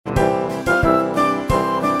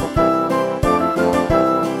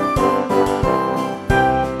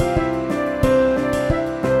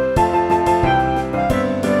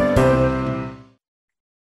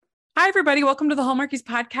everybody. Welcome to the Hallmarkies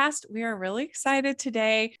podcast. We are really excited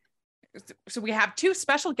today. So we have two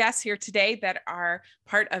special guests here today that are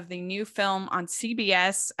part of the new film on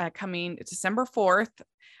CBS coming December 4th,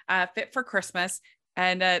 Fit for Christmas.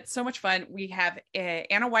 And it's so much fun. We have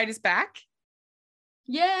Anna White is back.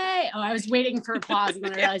 Yay. Oh, I was waiting for applause and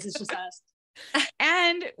then I realized it's just us.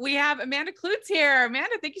 And we have Amanda Kloots here.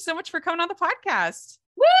 Amanda, thank you so much for coming on the podcast.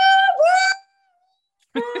 Woo!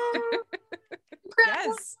 Woo!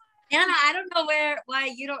 Yes. Anna, I don't know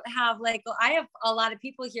why you don't have I have a lot of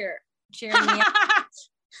people here cheering me on.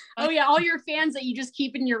 Oh yeah, all your fans that you just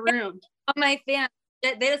keep in your room. All my fans,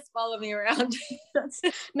 they just follow me around. That's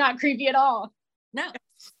not creepy at all. No.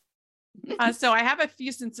 So I have a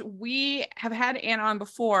few, since we have had Anna on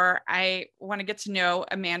before, I want to get to know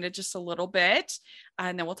Amanda just a little bit,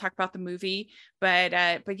 and then we'll talk about the movie. But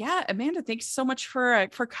yeah, Amanda, thanks so much for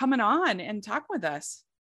coming on and talking with us.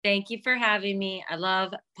 Thank you for having me. I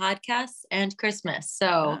love podcasts and Christmas.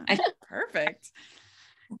 So perfect.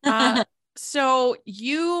 So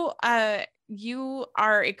you are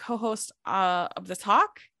a co-host of The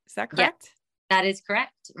Talk. Is that correct? Yeah, that is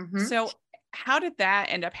correct. Mm-hmm. So how did that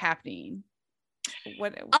end up happening?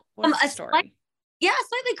 What's the story?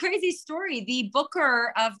 Slightly crazy story. The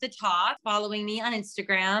booker of The Talk following me on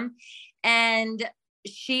Instagram, and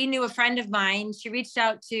she knew a friend of mine. She reached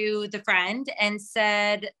out to the friend and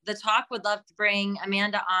said, The Talk would love to bring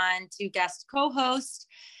Amanda on to guest co-host.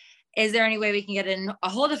 Is there any way we can get a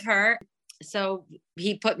hold of her? So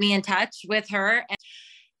he put me in touch with her,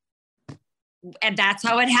 and that's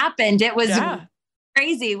how it happened. It was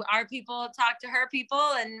crazy. Our people talked to her people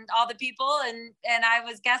and all the people, and I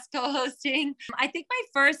was guest co-hosting. I think my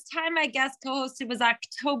first time I guest co-hosted was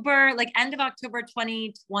end of October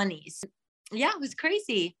 2020. Yeah, it was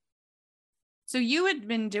crazy. So you had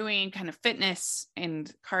been doing kind of fitness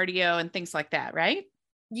and cardio and things like that, right?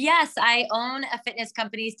 Yes, I own a fitness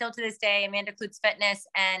company still to this day, Amanda Kloots Fitness.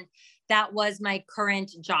 And that was my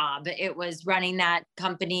current job. It was running that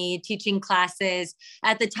company, teaching classes.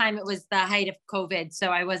 At the time, it was the height of COVID. So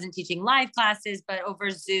I wasn't teaching live classes, but over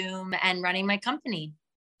Zoom and running my company.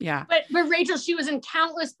 Yeah. But Rachel, she was in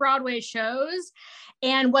countless Broadway shows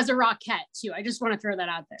and was a Rockette too. I just want to throw that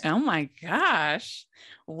out there. Oh my gosh.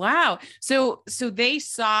 Wow. So they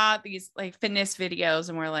saw these like fitness videos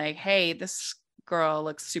and were like, hey, this girl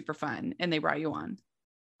looks super fun. And they brought you on.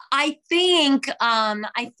 I think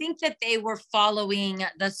that they were following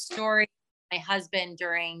the story of my husband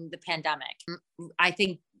during the pandemic. I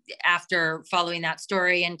think after following that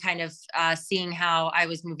story and kind of seeing how I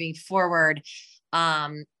was moving forward,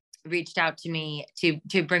 reached out to me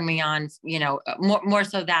to bring me on, more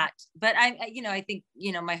so that, but I think,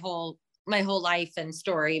 my whole life and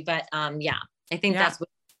story, but I think that's what.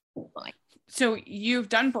 So you've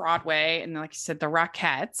done Broadway and like you said, the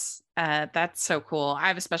Rockettes, that's so cool. I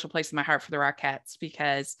have a special place in my heart for the Rockettes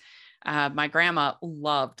because my grandma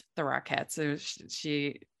loved the Rockettes.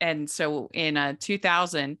 So in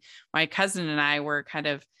 2000, my cousin and I were kind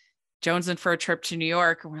of jonesing for a trip to New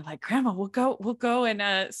York, and we're like, Grandma, we'll go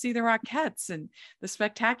and see the Rockettes and the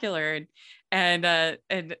Spectacular, and that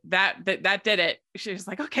did it. She was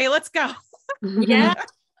like, okay, let's go. Yeah.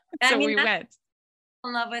 So we went.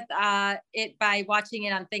 In love with it by watching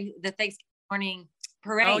it on the Thanksgiving morning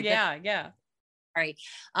parade. Oh yeah. Sorry.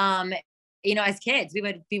 As kids, we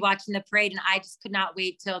would be watching the parade, and I just could not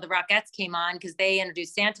wait till the Rockettes came on because they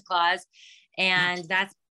introduced Santa Claus, and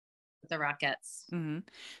that's the Rockettes. Mm-hmm.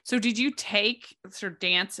 So did you take sort of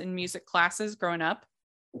dance and music classes growing up?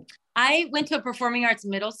 I went to a performing arts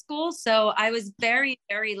middle school, so I was very,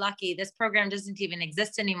 very lucky. This program doesn't even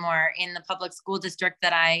exist anymore in the public school district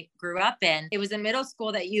that I grew up in. It was a middle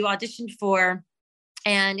school that you auditioned for,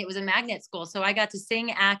 and it was a magnet school. So I got to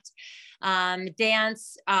sing, act,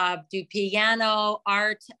 dance, do piano,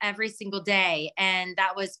 art every single day. And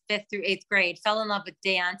that was 5th through 8th grade. Fell in love with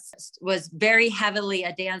dance, was very heavily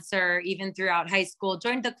a dancer even throughout high school,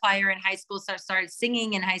 joined the choir in high school, so I started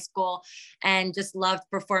singing in high school, and just loved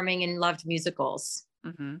performing and loved musicals.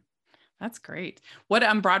 Mm-hmm. That's great. What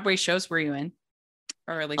Broadway shows were you in?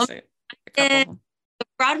 Or at least a couple of them. The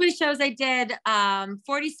Broadway shows I did,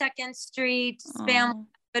 42nd Street, Spam,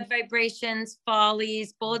 Good Vibrations,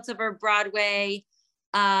 Follies, Bullets Over Broadway,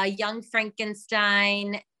 Young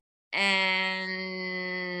Frankenstein,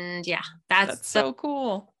 and that's so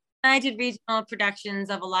cool. I did regional productions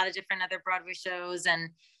of a lot of different other Broadway shows, and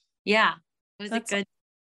it was good.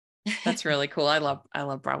 That's really cool. I love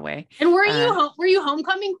Broadway. And were you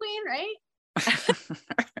homecoming queen, right?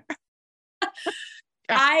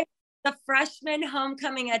 The freshman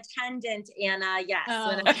homecoming attendant, Anna. Yes.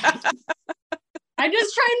 I'm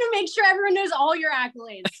just trying to make sure everyone knows all your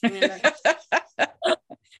accolades, Amanda.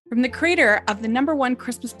 From the creator of the #1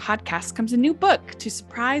 Christmas podcast comes a new book to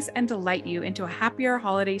surprise and delight you into a happier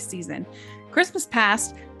holiday season. Christmas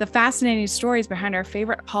Past, The Fascinating Stories Behind Our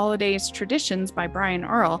Favorite Holidays Traditions by Brian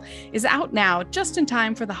Earl, is out now just in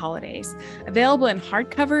time for the holidays. Available in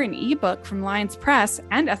hardcover and ebook from Lions Press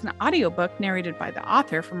and as an audiobook narrated by the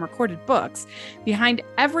author from Recorded Books, behind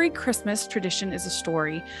every Christmas tradition is a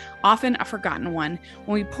story, often a forgotten one.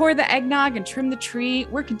 When we pour the eggnog and trim the tree,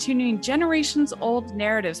 we're continuing generations-old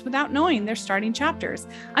narratives without knowing their starting chapters.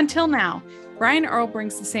 Until now, Brian Earl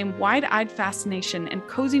brings the same wide-eyed fascination and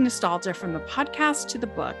cozy nostalgia from the podcast to the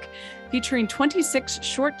book. Featuring 26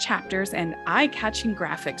 short chapters and eye-catching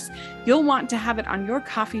graphics, you'll want to have it on your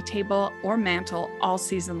coffee table or mantle all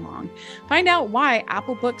season long. Find out why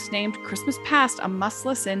Apple Books named Christmas Past a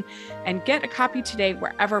must-listen and get a copy today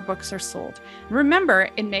wherever books are sold. And remember,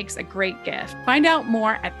 it makes a great gift. Find out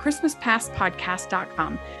more at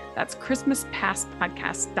ChristmasPastPodcast.com. That's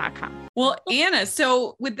ChristmasPastPodcast.com. Well, Anna,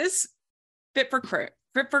 so with this Fit for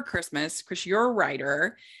Christmas, Chris, you're a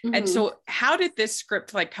writer. Mm-hmm. And so how did this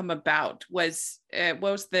script like come about? What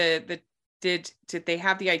was did they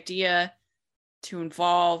have the idea to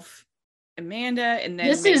involve Amanda and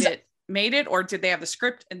then made it, or did they have the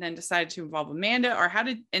script and then decided to involve Amanda, or how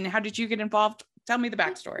did you get involved? Tell me the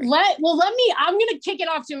backstory. I'm going to kick it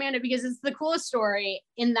off to Amanda because it's the coolest story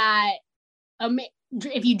in that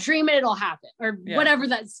if you dream it, it'll happen, or whatever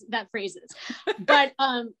that phrase is. But,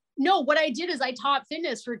 no, what I did is I taught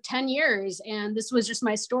fitness for 10 years and this was just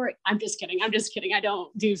my story. I'm just kidding. I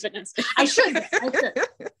don't do fitness. I should. The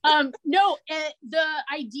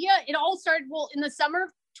idea, it all started, in the summer of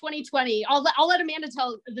 2020. I'll let Amanda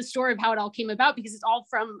tell the story of how it all came about because it's all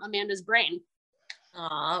from Amanda's brain.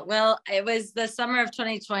 Well, it was the summer of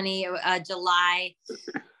 2020, July.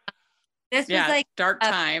 This was like dark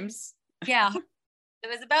times. Yeah. It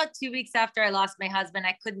was about 2 weeks after I lost my husband.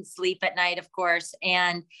 I couldn't sleep at night, of course.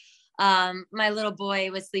 And my little boy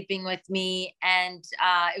was sleeping with me. And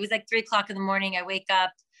it was like 3:00 in the morning. I wake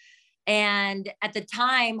up. And at the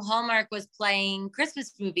time, Hallmark was playing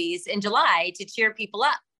Christmas movies in July to cheer people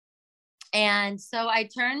up. And so I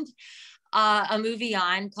turned a movie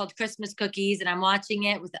on called Christmas Cookies. And I'm watching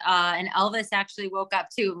it with, and Elvis actually woke up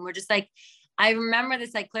too. And we're just like, I remember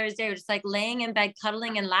this like clear as day. We're just like laying in bed,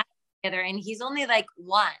 cuddling and laughing together, and he's only like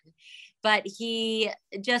 1, but he's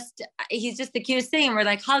just the cutest thing. And we're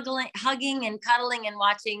like hugging and cuddling and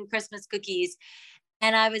watching Christmas Cookies.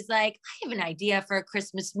 And I was like, I have an idea for a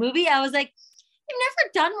Christmas movie. I was like, I've never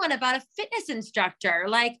done one about a fitness instructor,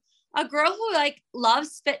 like a girl who like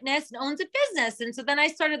loves fitness and owns a business. And so then I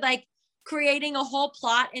started like creating a whole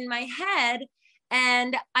plot in my head.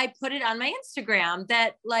 And I put it on my Instagram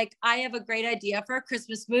that like, I have a great idea for a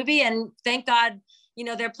Christmas movie. And thank God,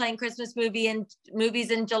 they're playing Christmas movies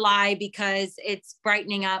in July because it's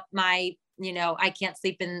brightening up my, I can't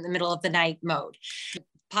sleep in the middle of the night mode.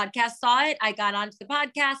 Podcast saw it. I got onto the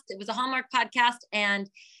podcast. It was a Hallmark podcast, and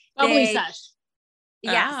okay.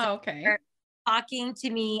 Talking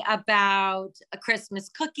to me about Christmas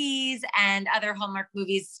cookies and other Hallmark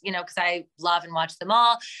movies, because I love and watch them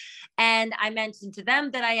all. And I mentioned to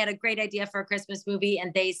them that I had a great idea for a Christmas movie.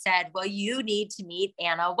 And they said, well, you need to meet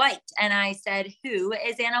Anna White. And I said, who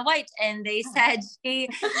is Anna White? And they said, she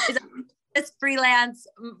is this freelance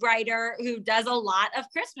writer who does a lot of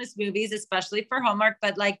Christmas movies, especially for Hallmark,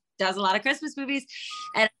 but like does a lot of Christmas movies.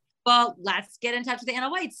 And well, let's get in touch with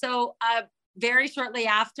Anna White. So, very shortly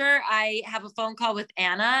after, I have a phone call with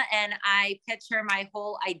Anna and I pitch her my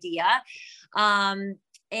whole idea.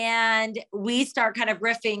 And we start kind of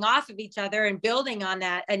riffing off of each other and building on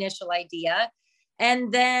that initial idea.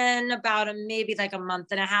 And then about maybe like a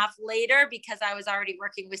month and a half later, because I was already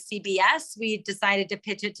working with CBS, we decided to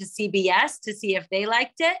pitch it to CBS to see if they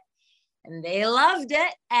liked it. And they loved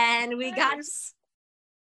it. And we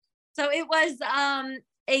so it was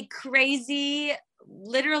a crazy,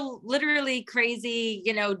 literally crazy,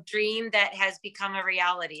 dream that has become a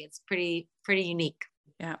reality. It's pretty unique.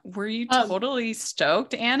 Yeah. Were you totally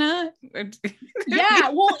stoked, Anna?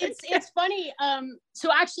 Yeah. Well, it's funny.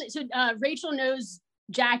 So Rachel knows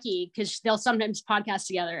Jackie because they'll sometimes podcast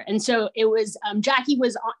together. And so it was, Jackie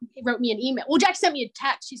wrote me an email. Well, Jackie sent me a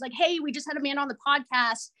text. She's like, hey, we just had a man on the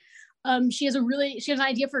podcast. She has an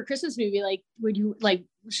idea for a Christmas movie. Like, would you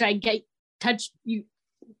should I touch you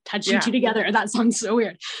two together? That sounds so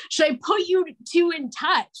weird. Should I put you two in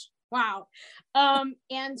touch? Wow.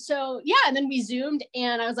 And so, and then we Zoomed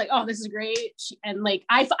and I was like, oh, this is great. And like,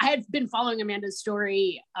 I had been following Amanda's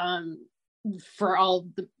story, for all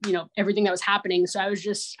the, everything that was happening. So I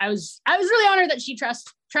was really honored that she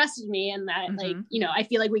trusted me, and that like, I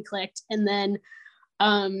feel like we clicked. And then,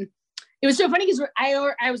 it was so funny because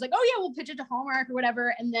I was like, oh yeah, we'll pitch it to Hallmark or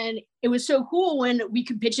whatever. And then it was so cool when we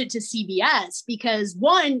could pitch it to CBS, because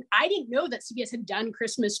one, I didn't know that CBS had done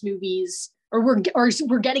Christmas movies, or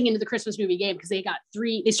we're getting into the Christmas movie game, because they got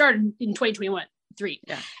 3. They started in 2021, 3.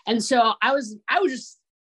 Yeah. And so I was just,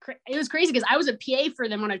 it was crazy because I was a PA for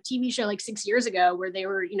them on a TV show like 6 years ago, where they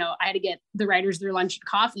were, I had to get the writers their lunch and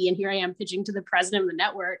coffee, and here I am pitching to the president of the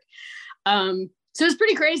network. So it was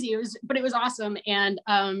pretty crazy. But it was awesome. And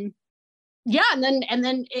yeah, and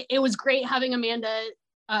then it was great having Amanda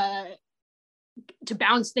to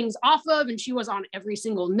bounce things off of, and she was on every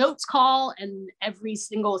single notes call and every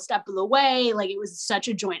single step of the way. Like, it was such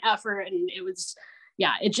a joint effort, and it was,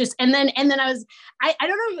 yeah, it just, and then I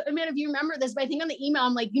don't know, Amanda, if you remember this, but I think on the email,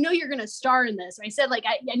 I'm like, you're going to star in this. And I said, like,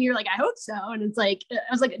 and you're like, I hope so. And it's like, I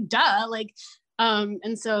was like, duh, like,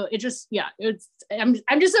 and so it just, yeah, I'm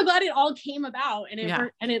just so glad it all came about, and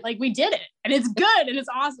it like, we did it, and it's good, and it's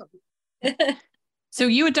awesome. So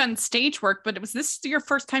you had done stage work, but was this your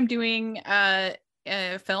first time doing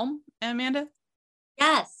film, Amanda?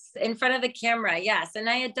 Yes, in front of the camera. Yes, and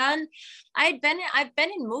I've been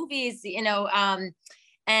in movies,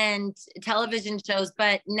 and television shows,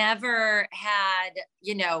 but never had,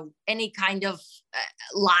 any kind of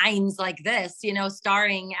lines like this,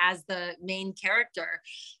 starring as the main character.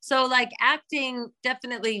 So like, acting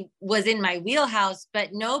definitely was in my wheelhouse, but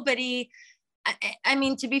nobody, I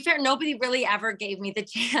mean, to be fair, nobody really ever gave me the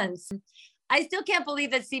chance. I still can't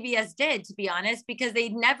believe that CBS did, to be honest, because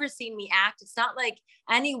they'd never seen me act. It's not like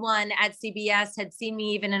anyone at CBS had seen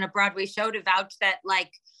me even in a Broadway show to vouch that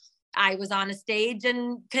like I was on a stage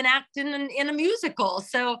and can act in a musical.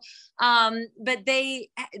 So, but they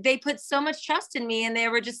put so much trust in me, and they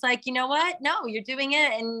were just like, you know what? No, you're doing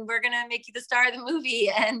it, and we're going to make you the star of the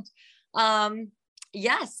movie. And,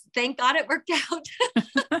 yes, thank God it worked out.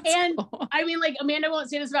 And cool. I mean, like, Amanda won't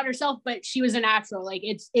say this about herself, but she was a natural. Like,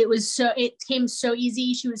 it came so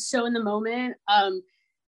easy. She was so in the moment.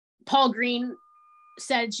 Paul Green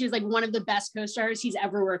said she was like one of the best co-stars he's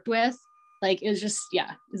ever worked with. Like, it was just,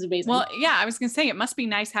 yeah, it was amazing. Well, yeah, I was going to say, it must be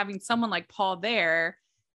nice having someone like Paul there,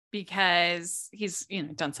 because he's,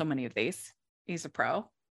 done so many of these. He's a pro.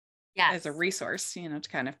 Yeah. As a resource, to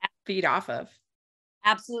kind of feed off of.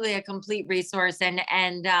 Absolutely, a complete resource.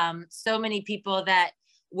 And so many people that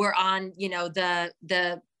were on,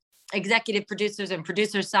 the executive producers and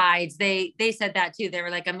producer sides, they said that too. They were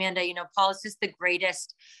like, Amanda, Paul is just the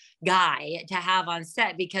greatest guy to have on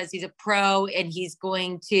set, because he's a pro, and he's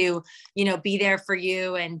going to, be there for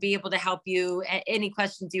you and be able to help you any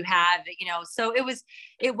questions you have, so it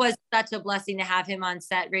was such a blessing to have him on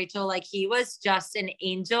set, Rachel. Like, he was just an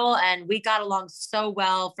angel, and we got along so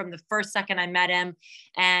well from the first second I met him.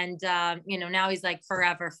 And, now he's like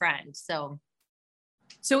forever friend. So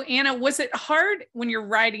Anna, was it hard when you're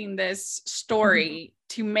writing this story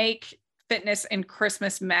to make fitness and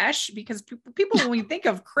Christmas mesh? Because people, when we think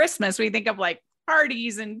of Christmas, we think of like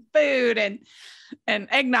parties and food and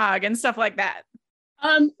eggnog and stuff like that.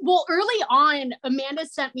 Well, early on, Amanda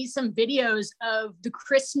sent me some videos of the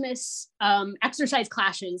Christmas exercise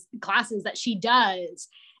classes that she does.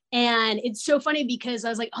 And it's so funny because I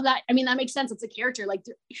was like, oh, that makes sense. It's a character.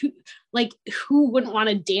 Who wouldn't want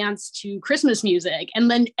to dance to Christmas music? And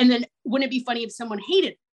then wouldn't it be funny if someone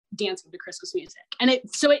hated dancing to Christmas music? And it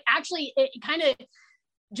kind of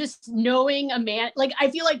just knowing Amanda, like, I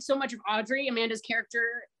feel like so much of Amanda's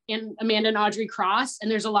character, and Amanda and Audrey cross,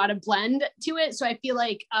 and there's a lot of blend to it. So I feel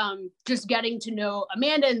like just getting to know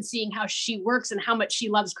Amanda and seeing how she works and how much she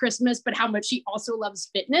loves Christmas, but how much she also loves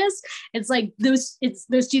fitness. It's like those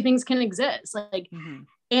two things can exist. Like,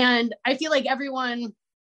 and I feel like everyone,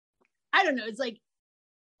 I don't know, it's like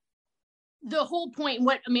the whole point,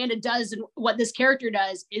 what Amanda does and what this character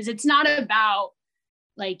does, is it's not about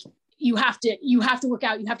like, you have to work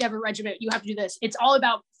out, you have to have a regimen, you have to do this. It's all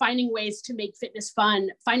about finding ways to make fitness fun,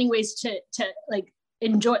 finding ways to like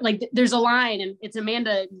enjoy. Like, there's a line, and it's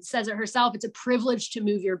Amanda says it herself, it's a privilege to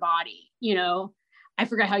move your body. I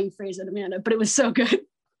forgot how you phrase it, Amanda, but it was so good.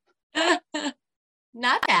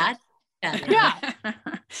 Not bad. Yeah.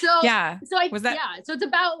 So So it's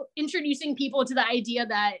about introducing people to the idea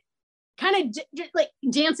that kind of like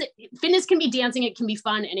fitness can be dancing, it can be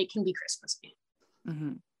fun, and it can be Christmassy.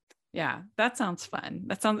 Mm-hmm. Yeah, that sounds fun.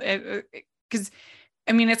 That sounds, because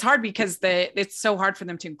it's hard because it's so hard for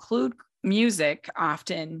them to include music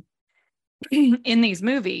often in these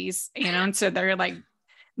movies, and so they're like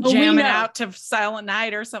jamming out to Silent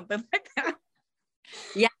Night or something like that.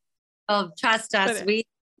 Yeah. Oh, trust us.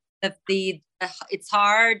 it's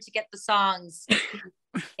hard to get the songs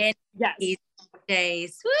in these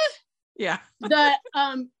days. Woo! Yeah. The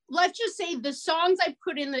let's just say the songs I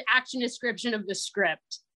put in the action description of the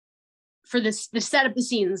script for the set up the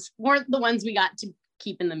scenes weren't the ones we got to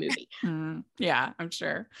keep in the movie. Yeah, I'm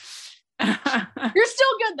sure. You're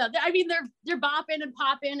still good though. I mean, they're bopping and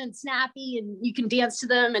popping and snappy, and you can dance to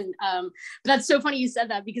them. And but that's so funny you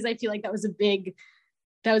said that, because I feel like that was a big.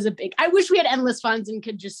 I wish we had endless funds and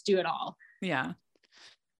could just do it all. Yeah.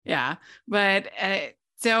 But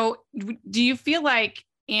so do you feel like,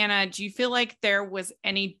 Anna, there was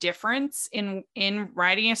any difference in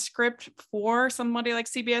writing a script for somebody like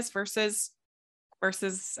CBS versus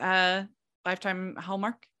Lifetime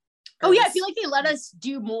Hallmark? Oh yeah, I feel like they let us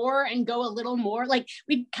do more and go a little more. Like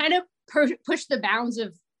we kind of push the bounds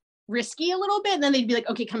of risky a little bit, and then they'd be like,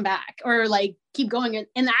 okay, come back, or like keep going.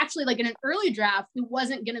 And actually, like in an early draft, it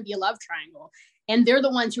wasn't going to be a love triangle, and they're the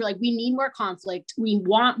ones who are like, we need more conflict, we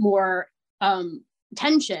want more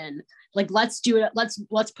tension, like let's do it, let's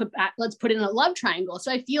put in a love triangle.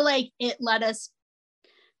 So I feel like it let us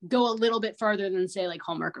go a little bit further than say like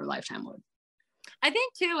Hallmark or Lifetime would. I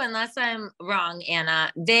think too, unless I'm wrong,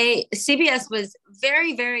 Anna, CBS was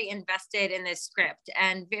very, very invested in this script,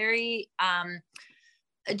 and very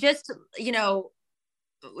just,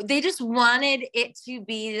 they just wanted it to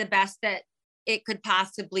be the best that it could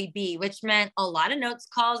possibly be, which meant a lot of notes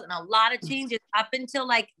calls and a lot of changes up until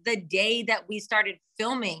like the day that we started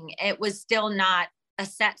filming. It was still not a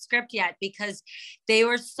set script yet, because they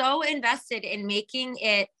were so invested in making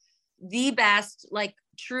it the best, like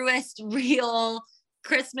truest, real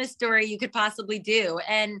Christmas story you could possibly do.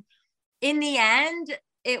 And in the end,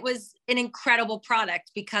 it was an incredible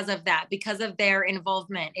product because of that, because of their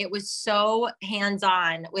involvement. It was so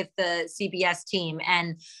hands-on with the CBS team.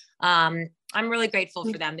 And I'm really grateful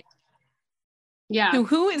for them. Yeah. So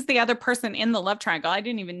who is the other person in the love triangle? I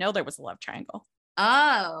didn't even know there was a love triangle.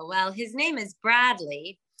 Oh, well, his name is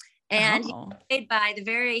Bradley, and he's played by the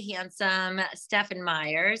very handsome Stephen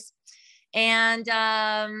Myers. And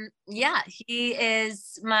he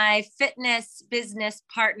is my fitness business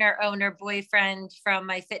partner, owner, boyfriend from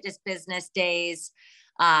my fitness business days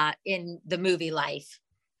in the movie life.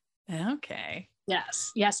 Okay.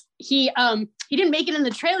 Yes. He didn't make it in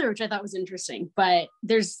the trailer, which I thought was interesting, but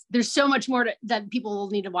there's so much more that people will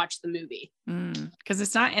need to watch the movie. Because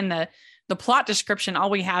it's not in the plot description. All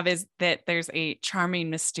we have is that there's a charming,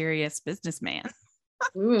 mysterious businessman.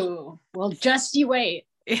 Ooh, well, just you wait.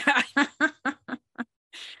 Yeah.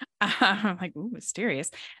 I'm like, ooh,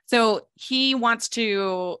 mysterious. So he wants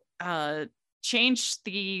to change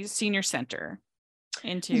the senior center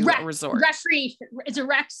into a resort. It's a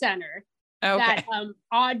rec center. Okay. That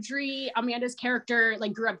Audrey, Amanda's character,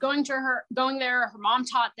 like grew up going there. Her mom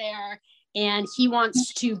taught there, and he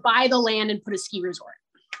wants to buy the land and put a ski resort.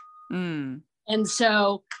 And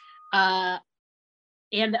so, and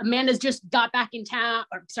Amanda's just got back in town,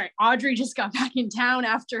 Audrey just got back in town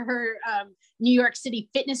after her New York City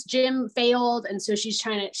fitness gym failed. And so she's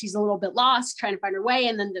a little bit lost, trying to find her way.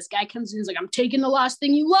 And then this guy comes in and is like, I'm taking the lost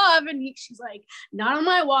thing you love. And she's like, not on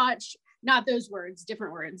my watch. Not those words,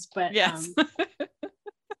 different words, but yes.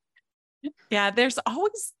 Yeah, there's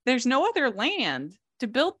no other land to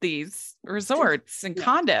build these resorts and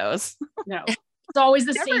condos. No, it's always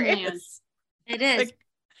the same land. It is. Like,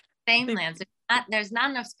 same land. There's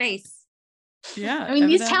not enough space. Yeah. I mean,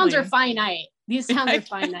 these towns are finite.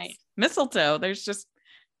 Mistletoe, there's just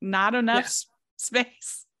not enough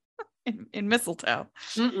space in Mistletoe.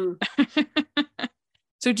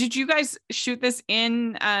 So did you guys shoot this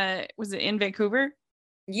in, was it in Vancouver?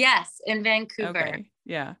 Yes, in Vancouver. Okay.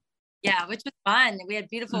 Yeah, which was fun. We had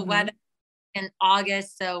beautiful weather in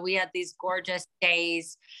August. So we had these gorgeous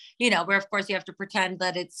days, where of course you have to pretend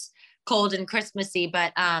that it's cold and Christmassy,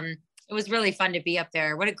 but it was really fun to be up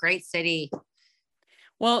there. What a great city.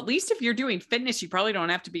 Well, at least if you're doing fitness, you probably don't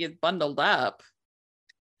have to be as bundled up.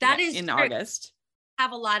 That is in true. August.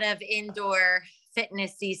 Have a lot of indoor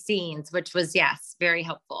fitnessy scenes, which was very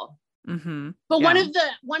helpful. But one of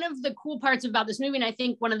the cool parts about this movie, and I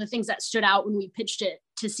think one of the things that stood out when we pitched it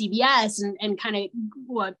to CBS, and kind of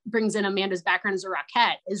what brings in Amanda's background as a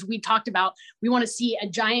Rockette, is we talked about, we want to see a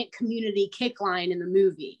giant community kick line in the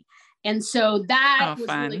movie. And so that was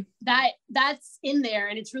fun. Really, that's in there,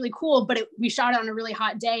 and it's really cool, but we shot it on a really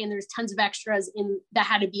hot day, and there's tons of extras that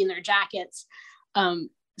had to be in their jackets.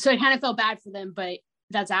 So I kind of felt bad for them, but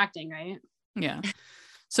that's acting, right? Yeah.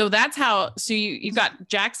 So that's how, you got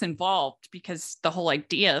Jax involved, because the whole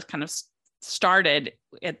idea kind of started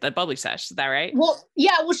at the Bubbly Sesh. Is that right? Well,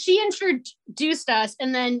 yeah. Well, she introduced us,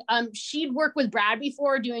 and then she'd worked with Brad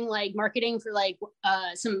before doing like marketing for like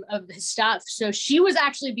some of his stuff. So she was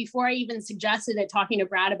actually, before I even suggested it, talking to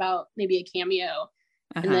Brad about maybe a cameo.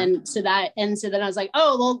 And then I was like,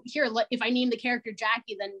 oh, well, here, if I name the character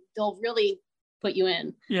Jackie, then they'll really put you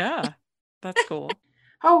in. Yeah, that's cool.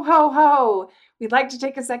 Ho, ho, ho. We'd like to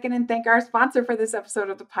take a second and thank our sponsor for this episode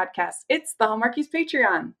of the podcast. It's the Hallmarkies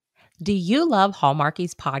Patreon. Do you love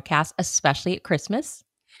Hallmarkies podcast, especially at Christmas?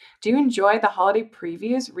 Do you enjoy the holiday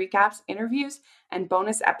previews, recaps, interviews, and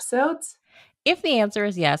bonus episodes? If the answer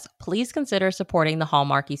is yes, please consider supporting the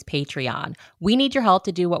Hallmarkies Patreon. We need your help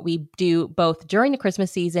to do what we do both during the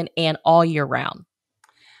Christmas season and all year round.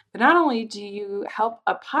 But not only do you help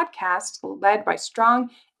a podcast led by strong,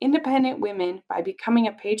 independent women by becoming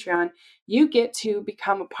a Patreon, you get to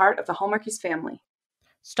become a part of the Hallmarkies family.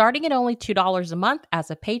 Starting at only $2 a month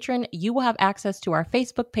as a patron, you will have access to our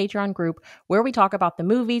Facebook Patreon group where we talk about the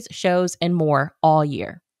movies, shows, and more all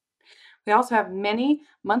year. We also have many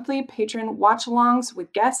monthly patron watch-alongs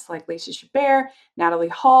with guests like Lacey Chabert, Natalie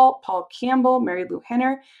Hall, Paul Campbell, Mary Lou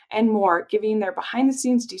Henner, and more, giving their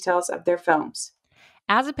behind-the-scenes details of their films.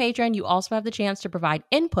 As a patron, you also have the chance to provide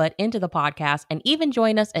input into the podcast and even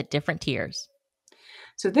join us at different tiers.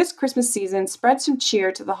 So this Christmas season, spread some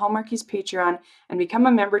cheer to the Hallmarkies Patreon and become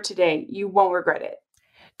a member today. You won't regret it.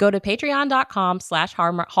 Go to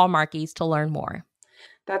patreon.com/Hallmarkies to learn more.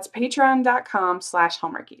 That's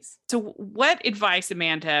patreon.com/Hallmarkies. So what advice,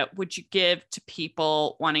 Amanda, would you give to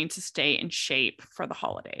people wanting to stay in shape for the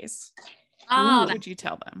holidays? What would you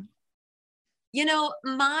tell them? You know,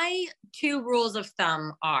 my 2 rules of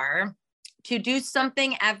thumb are to do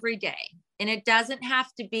something every day. And it doesn't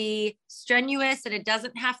have to be strenuous and it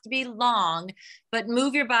doesn't have to be long, but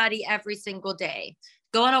move your body every single day.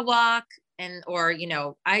 Go on a walk or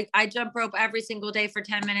I jump rope every single day for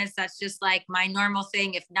 10 minutes. That's just like my normal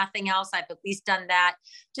thing. If nothing else, I've at least done that.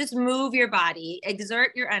 Just move your body,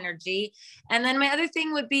 exert your energy. And then my other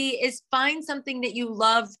thing would be is find something that you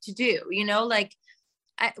love to do,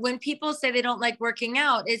 when people say they don't like working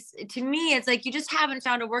out, to me, it's like, you just haven't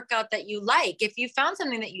found a workout that you like. If you found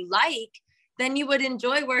something that you like, then you would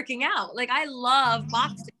enjoy working out. Like, I love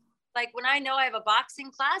boxing. Like, when I know I have a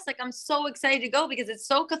boxing class, like, I'm so excited to go because it's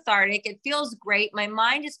so cathartic. It feels great. My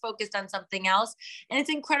mind is focused on something else, and it's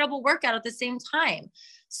an incredible workout at the same time.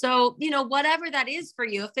 So, whatever that is for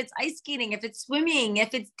you, if it's ice skating, if it's swimming,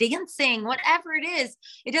 if it's dancing, whatever it is,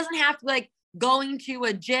 it doesn't have to like going to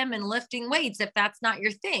a gym and lifting weights if that's not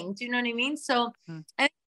your thing. Do you know what I mean? So and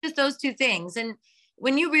just those 2 things. And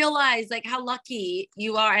when you realize like how lucky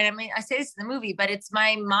you are, and I mean, I say this in the movie, but it's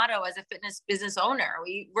my motto as a fitness business owner.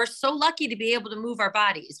 We're so lucky to be able to move our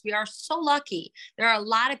bodies. We are so lucky. There are a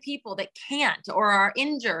lot of people that can't or are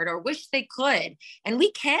injured or wish they could, and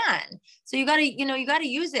we can. So you got to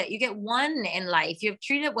use it. You get one in life. You have to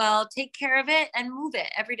treat it well, take care of it, and move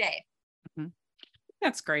it every day.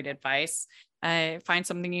 That's great advice. Find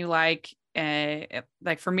something you like.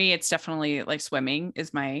 Like for me, it's definitely like swimming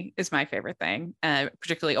is my favorite thing.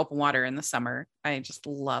 Particularly open water in the summer. I just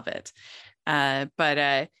love it.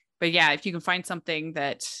 But yeah, if you can find something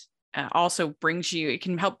that also it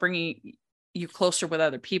can help bring you closer with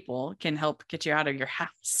other people, can help get you out of your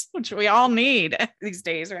house, which we all need these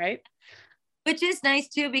days, right? Which is nice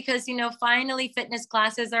too, because finally fitness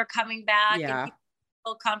classes are coming back. Yeah. And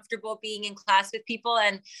feel comfortable being in class with people.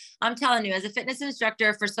 And I'm telling you, as a fitness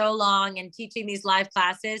instructor for so long and teaching these live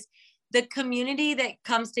classes, the community that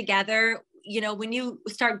comes together, when you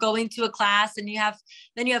start going to a class and you have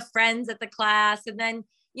friends at the class, and then,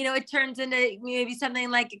 it turns into maybe something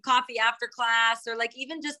like coffee after class, or like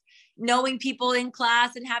even just knowing people in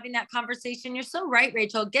class and having that conversation. You're so right,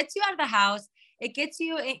 Rachel. It gets you out of the house. It gets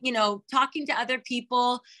you, talking to other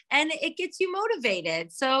people, and it gets you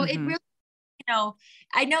motivated. So it really,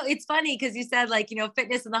 I know it's funny because you said like,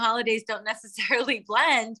 fitness and the holidays don't necessarily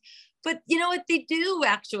blend, but you know what, they do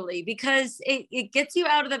actually, because it gets you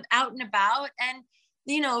out and about. And,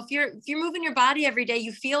 if you're moving your body every day,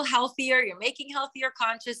 you feel healthier, you're making healthier,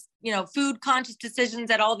 conscious, food conscious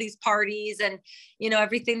decisions at all these parties and,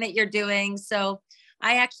 everything that you're doing. So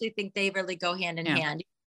I actually think they really go hand in hand. You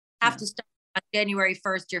have to start on January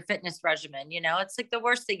 1st, your fitness regimen, it's like the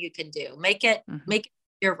worst thing you can do. Make it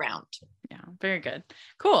year round. Yeah, very good.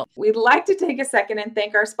 Cool. We'd like to take a second and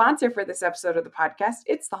thank our sponsor for this episode of the podcast.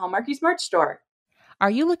 It's the Hallmarkies merch store. Are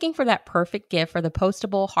you looking for that perfect gift for the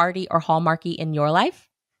postable, Hardy, or Hallmarky in your life?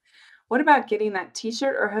 What about getting that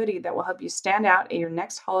t-shirt or hoodie that will help you stand out at your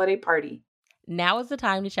next holiday party? Now is the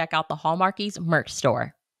time to check out the Hallmarkies merch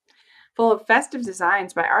store. Full of festive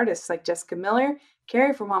designs by artists like Jessica Miller,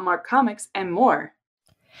 Carrie from Hallmark Comics, and more.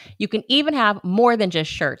 You can even have more than just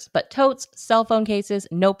shirts, but totes, cell phone cases,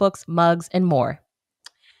 notebooks, mugs, and more.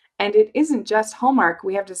 And it isn't just Hallmark.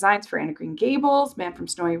 We have designs for Anna Green Gables, Man from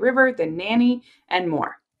Snowy River, The Nanny, and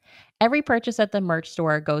more. Every purchase at the merch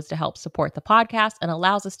store goes to help support the podcast and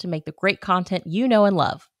allows us to make the great content you know and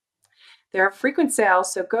love. There are frequent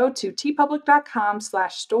sales, so go to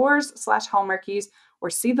tpublic.com/stores/Hallmarkies or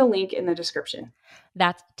see the link in the description.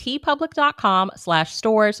 That's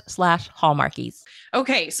tpublic.com/stores/Hallmarkies.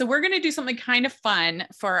 Okay, so we're going to do something kind of fun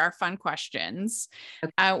for our fun questions.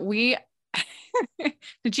 We,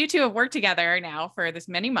 since you two have worked together now for this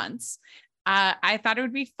many months, I thought it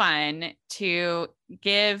would be fun to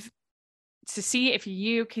see if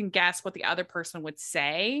you can guess what the other person would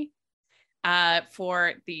say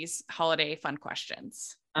for these holiday fun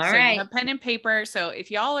questions. All so right. You have pen and paper. So if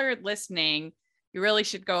y'all are listening, you really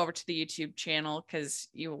should go over to the YouTube channel because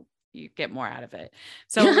you get more out of it.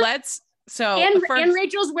 So and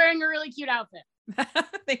Rachel's wearing a really cute outfit.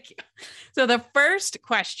 Thank you. So the first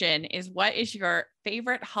question is, what is your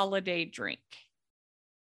favorite holiday drink?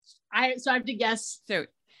 I have to guess. So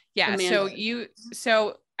yeah,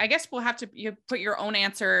 so I guess we'll have to you put your own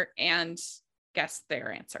answer and guess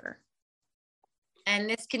their answer. And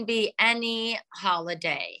this can be any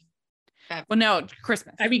holiday. Well, no,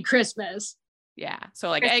 Christmas. I mean Christmas. Yeah. So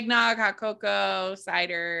like eggnog, hot cocoa,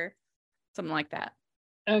 cider, something like that.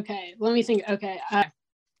 Okay. Let me think. Okay.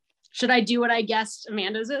 Should I do what I guessed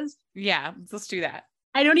Amanda's is? Yeah, let's do that.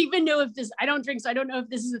 I don't even know if I don't drink, so I don't know if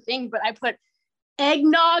this is a thing, but I put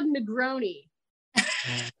eggnog Negroni.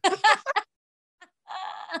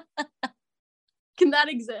 Can that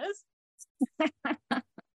exist?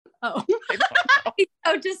 Oh. It's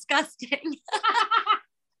so disgusting.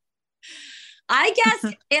 I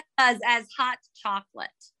guess it was as hot chocolate.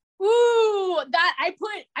 Ooh, that I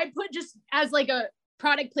put just as like a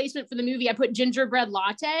product placement for the movie, I put gingerbread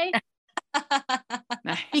latte.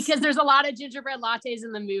 Nice. Because there's a lot of gingerbread lattes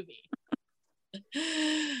in the movie.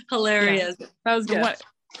 Hilarious. Yeah, that was good.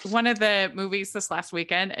 One of the movies this last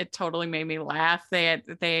weekend, it totally made me laugh. They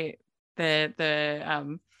had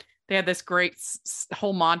this great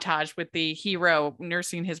whole montage with the hero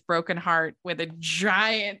nursing his broken heart with a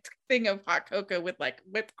giant thing of hot cocoa with like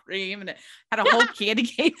whipped cream, and it had a whole candy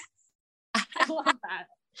cane. I love that.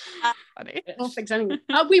 Funny. We'll fix anything.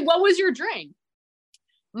 Wait, what was your drink?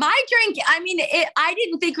 My drink, I mean, I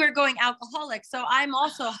didn't think we were going alcoholic, so I'm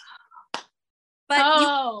also. But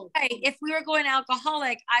if we were going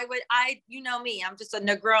alcoholic, you know me, I'm just a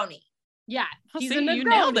Negroni. Yeah, she's a Negroni. You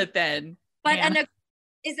nailed it then. But a Negroni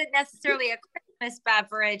isn't necessarily a Christmas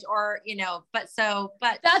beverage, or but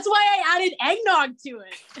that's why I added eggnog to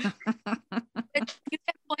it. You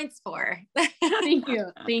get points for.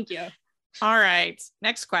 Thank you. All right,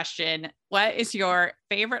 next question. What is your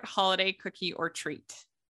favorite holiday cookie or treat?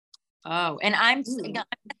 Oh, and I'm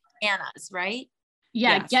Anna's, right?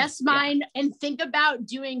 Yeah, yes. Guess mine and think about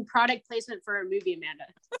doing product placement for a movie, Amanda.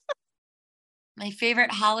 My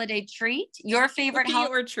favorite holiday treat? Your favorite cookie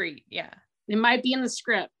or treat? Yeah. It might be in the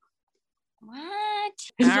script. What?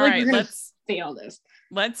 All right, let's fail this.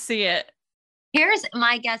 Let's see it. Here's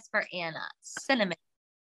my guess for Anna. Cinnamon.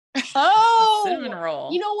 Oh, cinnamon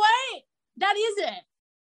roll. You know what? That is it.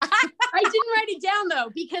 I didn't write it down though,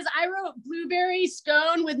 because I wrote blueberry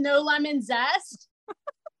scone with no lemon zest.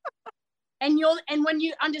 And when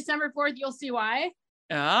you on December 4th, you'll see why.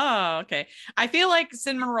 Oh, okay. I feel like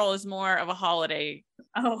cinnamon roll is more of a holiday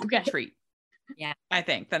treat. Yeah, I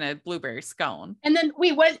think than a blueberry scone. And then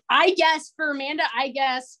what I guessed for Amanda, I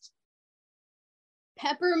guessed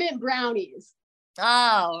peppermint brownies.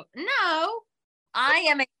 Oh no, I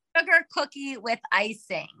am a sugar cookie with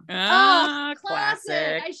icing. Oh,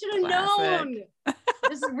 classic! I should have known.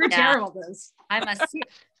 We're terrible at this. I must.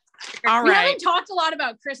 All we right. haven't talked a lot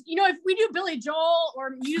about Christmas. If we do Billy Joel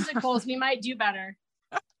or musicals, we might do better.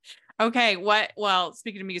 Okay. Well,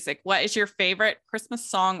 speaking of music, what is your favorite Christmas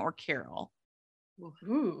song or carol?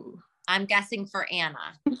 Ooh. I'm guessing for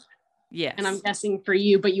Anna. Yes. And I'm guessing for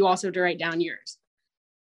you, but you also have to write down yours.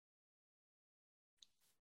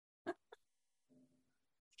 I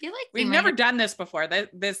feel like we've never done this before.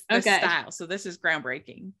 This style. So this is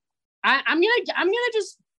groundbreaking. I'm gonna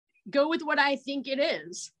just go with what I think it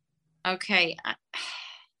is. Okay.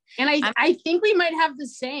 And I think we might have the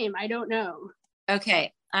same. I don't know.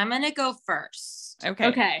 Okay. I'm going to go first.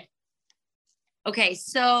 Okay.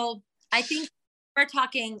 So I think we're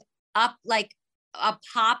talking up like a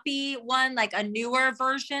poppy one, like a newer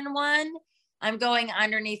version one. I'm going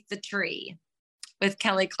Underneath the Tree with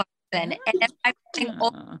Kelly Clarkson. And then I'm going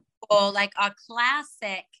old school, like a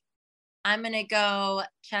classic I'm gonna go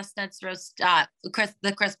chestnuts roast.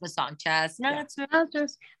 The Christmas song, chestnuts.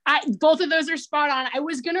 Both of those are spot on. I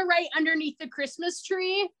was gonna write underneath the Christmas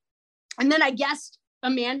tree, and then I guessed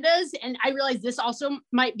Amanda's, and I realized this also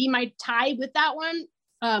might be my tie with that one.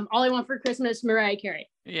 All I Want for Christmas, Mariah Carey.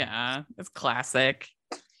 Yeah, it's classic.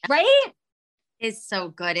 Right? Is so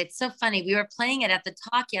good. It's so funny. We were playing it at the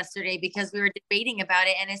talk yesterday because we were debating about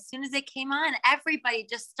it, and as soon as it came on, everybody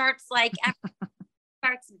just starts like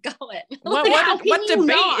starts going. What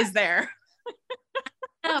debate is there?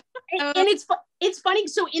 And it's funny.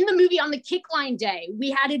 So in the movie on the kick line day, we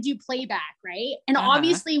had to do playback, right? And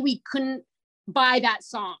obviously we couldn't buy that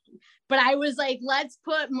song, but I was like, let's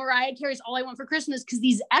put Mariah Carey's All I Want for Christmas, because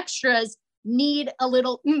these extras need a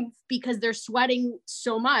little oomph because they're sweating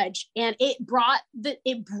so much, and it brought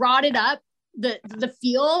it up, the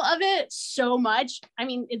feel of it so much. I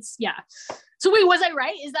mean, it's so wait, was I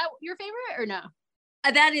right? Is that your favorite or no?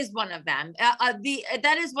 That is one of them.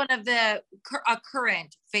 That is one of the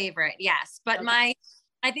current favorite, yes. But okay.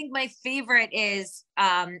 I think my favorite is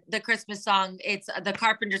the Christmas song. It's the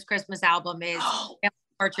Carpenter's Christmas album is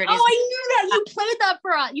Portrait. I knew that. You played that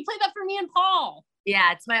for us. You played that for me and Paul.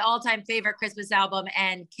 Yeah, it's my all-time favorite Christmas album,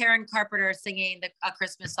 and Karen Carpenter singing a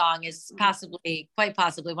Christmas song is quite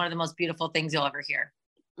possibly one of the most beautiful things you'll ever hear.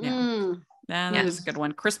 Yeah, that is a good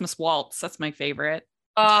one. Christmas Waltz, that's my favorite.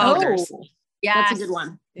 Oh, yeah, that's a good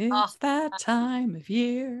one. It's that time of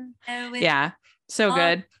year. Yeah, so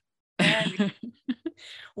good.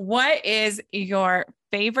 What is your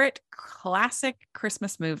favorite classic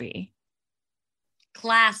Christmas movie?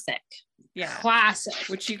 Classic. Yeah. Classic.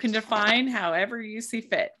 Which you can define however you see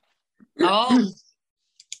fit. Oh,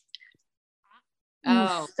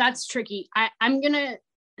 that's tricky. I'm gonna.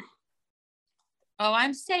 Oh,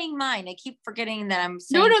 I'm saying mine. I keep forgetting that I'm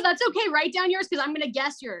saying. No, that's okay. Write down yours because I'm gonna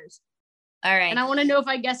guess yours. All right. And I want to know if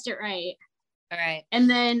I guessed it right. All right. And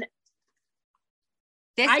then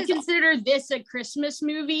I consider this a Christmas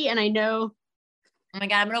movie, and I know. Oh my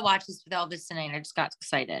God, I'm gonna watch this with Elvis tonight. I just got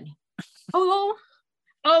excited. Oh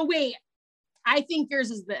wait. I think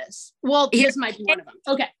yours is this. Well, this might be one of them.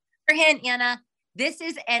 Okay. For hint, Anna, this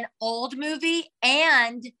is an old movie,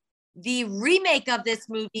 and the remake of this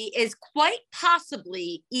movie is quite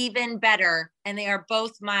possibly even better. And they are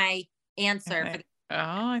both my answer. Okay.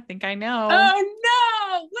 I think I know. Oh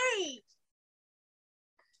no! Wait.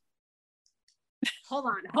 Hold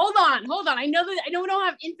on. I know we don't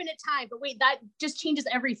have infinite time, but wait, that just changes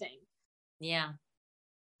everything. Yeah.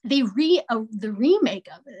 The remake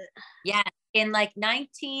of it. Yeah. In like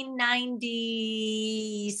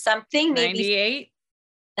 1990 something, maybe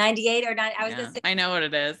 98 or 9. I was gonna say. I know what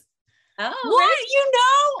it is. Oh, what? right. You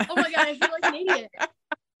know? Oh my God, I feel like an idiot. A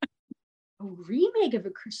remake of a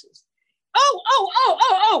Christmas.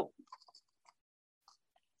 Oh.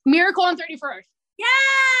 Miracle on 31st. Yeah.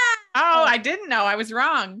 Oh, I didn't know. I was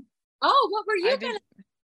wrong. Oh, what were you gonna?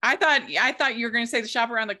 I thought you were gonna say The Shop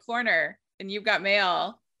Around the Corner, and You've Got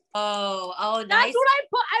Mail. Oh, nice. That's what I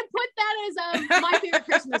put. I put that as my favorite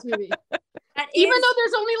Christmas movie. Even though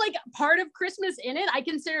there's only like part of Christmas in it, I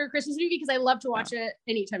consider it a Christmas movie because I love to watch it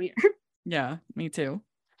any time of year. Yeah, me too.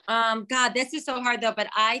 God, this is so hard though, but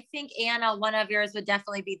I think Anna, one of yours would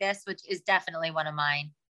definitely be this, which is definitely one of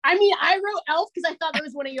mine. I mean, I wrote Elf because I thought that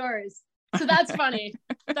was one of yours. So that's funny.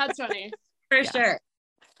 That's funny. For sure.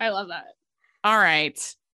 I love that. All right.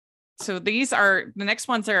 So the next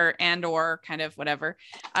ones are or kind of whatever.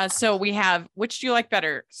 So we have, which do you like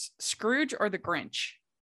better, Scrooge or the Grinch?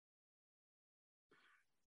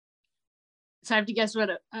 So I have to guess what,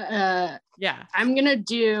 yeah. I'm going to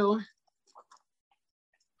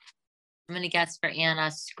guess for Anna,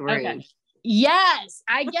 Scrooge. Okay. Yes.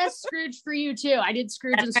 I guess Scrooge for you too. I did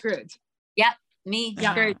Scrooge and Scrooge. Yep. Me.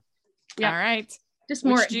 Yeah. Scrooge. Yep. All right. Just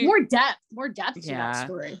more depth to that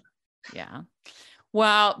story. Yeah.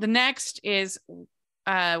 Well, the next is,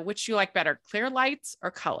 which you like better, clear lights or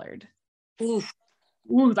colored? Ooh,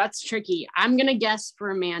 that's tricky. I'm going to guess for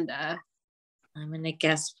Amanda. I'm going to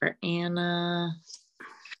guess for Anna.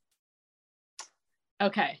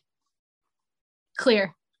 Okay.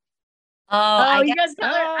 Clear. You guys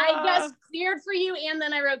colored. I guess cleared for you, and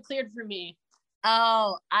then I wrote cleared for me.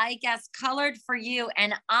 Oh, I guess colored for you,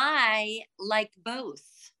 and I like both.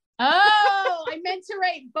 Oh, I meant to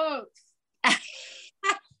write both.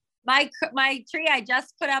 My tree I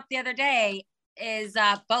just put up the other day is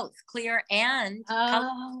both clear and color.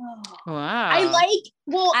 Wow. I like.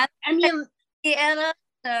 Well, I mean, Anna.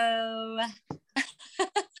 So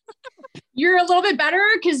you're a little bit better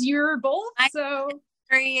because you're both. So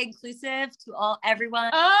very inclusive to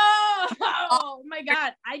everyone. Oh my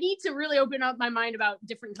God! I need to really open up my mind about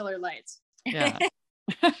different colored lights. Yeah.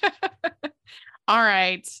 All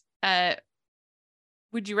right.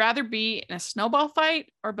 Would you rather be in a snowball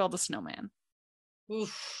fight or build a snowman?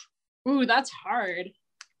 Oof. Ooh, that's hard.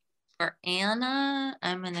 For Anna,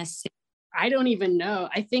 I'm going to say. I don't even know.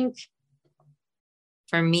 I think.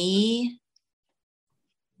 For me.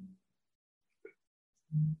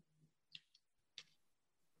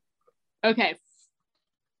 Okay.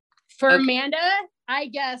 For Amanda, I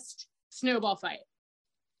guessed snowball fight.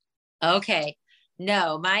 Okay.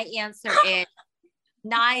 No, my answer is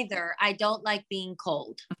neither. I don't like being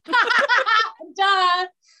cold. Duh.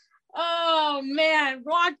 Oh man,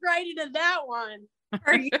 walked right into that one.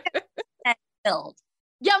 Build.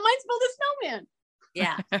 Yeah, mine's build a snowman.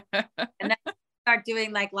 Yeah. And then start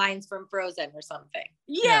doing like lines from Frozen or something.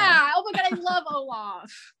 Yeah. Oh my God, I love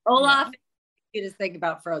Olaf. Olaf, you just think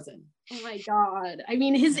about Frozen. Oh my God. I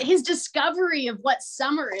mean, his discovery of what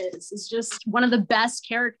summer is just one of the best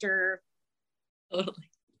character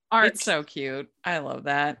arcs. It's so cute. I love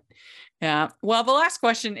that. Yeah. Well, the last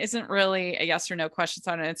question isn't really a yes or no question.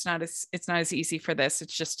 So it's not as easy for this.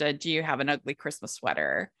 It's just do you have an ugly Christmas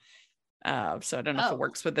sweater? So I don't know if it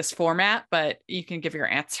works with this format, but you can give your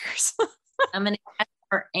answers. I'm going to ask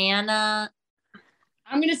for Anna.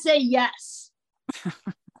 I'm going to say yes.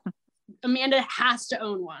 Amanda has to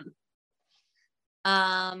own one.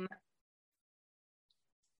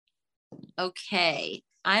 Okay.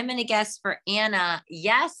 I'm going to guess for Anna,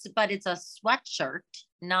 yes, but it's a sweatshirt,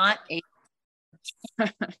 not a. I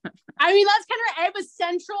mean, that's kind of, I have a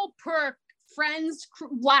central perk, friends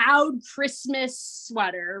loud Christmas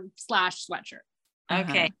sweater / sweatshirt.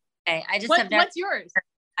 Okay. Okay. I just what's yours?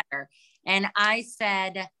 And I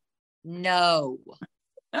said no.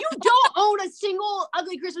 You don't own a single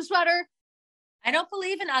ugly Christmas sweater? I don't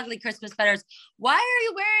believe in ugly Christmas sweaters. Why are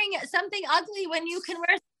you wearing something ugly when you can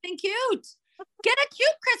wear something cute? Get a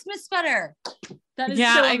cute Christmas sweater. That is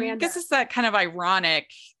so I guess it's that kind of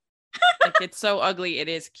ironic. Like it's so ugly, it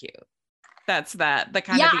is cute. That's the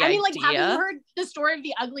kind of the idea. Like, have you heard the story of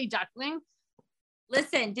the ugly duckling?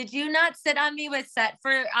 Listen, did you not sit on me on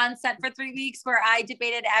set for 3 weeks where I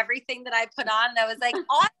debated everything that I put on? That was like,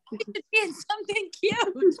 oh, I should be in something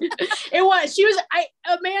cute. It was.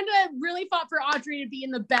 Amanda really fought for Audrey to be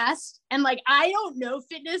in the best. And like, I don't know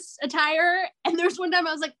fitness attire. And there's one time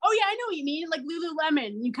I was like, oh yeah, I know what you mean. Like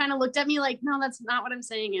Lululemon. You kind of looked at me like, no, that's not what I'm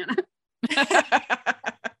saying, Anna.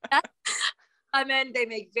 I mean, they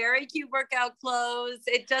make very cute workout clothes.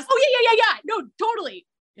 It just. Oh yeah. No, totally.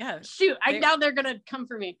 Yeah. Shoot. Now they're going to come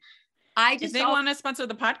for me. If they want to sponsor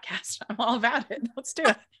the podcast, I'm all about it. Let's do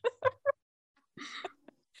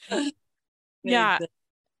it. Yeah.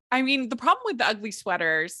 I mean, the problem with the ugly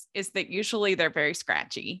sweaters is that usually they're very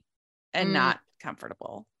scratchy and not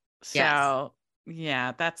comfortable. So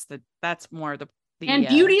yeah, that's more the and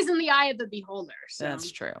beauty's in the eye of the beholder. So. That's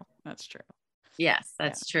true. Yes,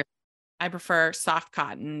 that's true. I prefer soft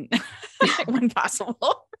cotton when possible.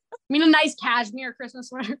 I mean, a nice cashmere Christmas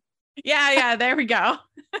sweater. Yeah, there we go.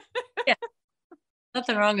 Yeah.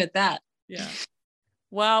 Nothing wrong with that. Yeah.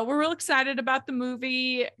 Well, we're real excited about the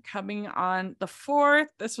movie coming on the 4th.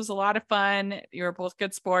 This was a lot of fun. You were both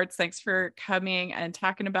good sports. Thanks for coming and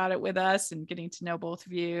talking about it with us and getting to know both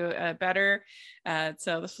of you better.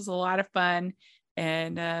 So this was a lot of fun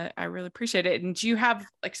and I really appreciate it. And do you have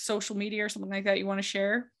like social media or something like that you want to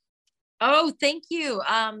share? Oh, thank you.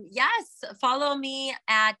 Yes, follow me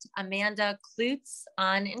at Amanda Kloots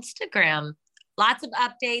on Instagram. Lots of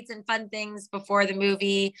updates and fun things before the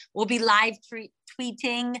movie. We'll be live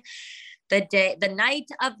tweeting the night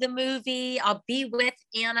of the movie. I'll be with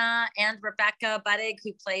Anna and Rebecca Buttig,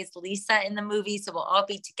 who plays Lisa in the movie. So we'll all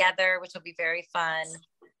be together, which will be very fun.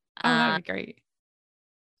 Oh, that'd be great.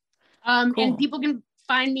 Cool. And people can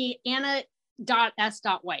find me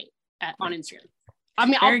anna.s.white on Instagram. I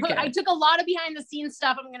mean, I took a lot of behind the scenes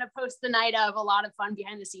stuff. I'm going to post the night of a lot of fun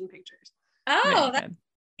behind the scene pictures. Oh, that's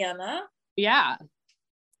Anna. Yeah.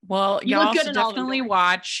 Well, y'all should definitely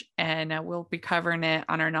watch, and we'll be covering it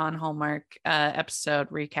on our non-Hallmark episode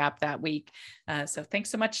recap that week. So thanks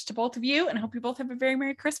so much to both of you, and I hope you both have a very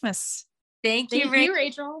Merry Christmas. Thank you,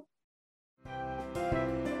 Rachel.